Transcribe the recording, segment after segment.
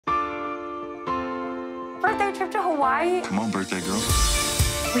birthday trip to Hawaii? Come on, birthday girl.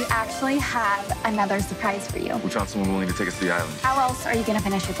 We actually have another surprise for you. We found someone willing to take us to the island. How else are you gonna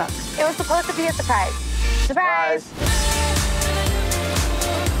finish your book? It was supposed to be a surprise. Surprise!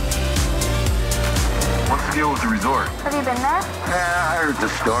 What's the deal with the resort? Have you been there? Yeah, I heard the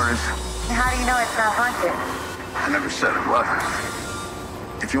stories. How do you know it's not haunted? I never said it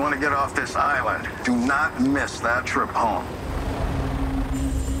was. If you want to get off this island, do not miss that trip home.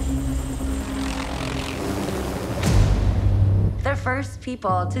 The first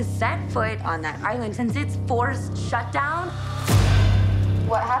people to set foot on that island since its forced shutdown.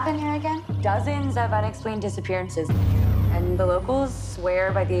 What happened here again? Dozens of unexplained disappearances. And the locals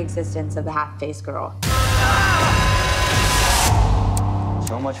swear by the existence of the half-faced girl.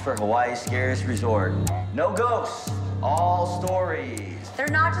 So much for Hawaii's scariest resort. No ghosts, all stories. They're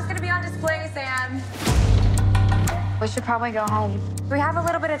not just gonna be on display, Sam. We should probably go home. We have a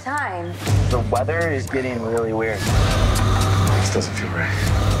little bit of time. The weather is getting really weird. This doesn't feel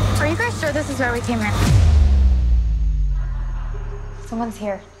right. Are you guys sure this is where we came in? Someone's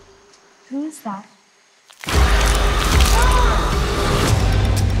here. Who is that?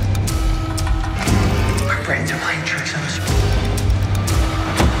 Our brains are playing tricks on us.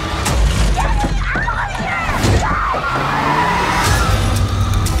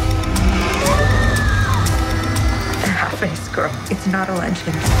 The half-faced girl. It's not a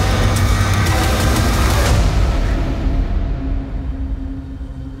legend.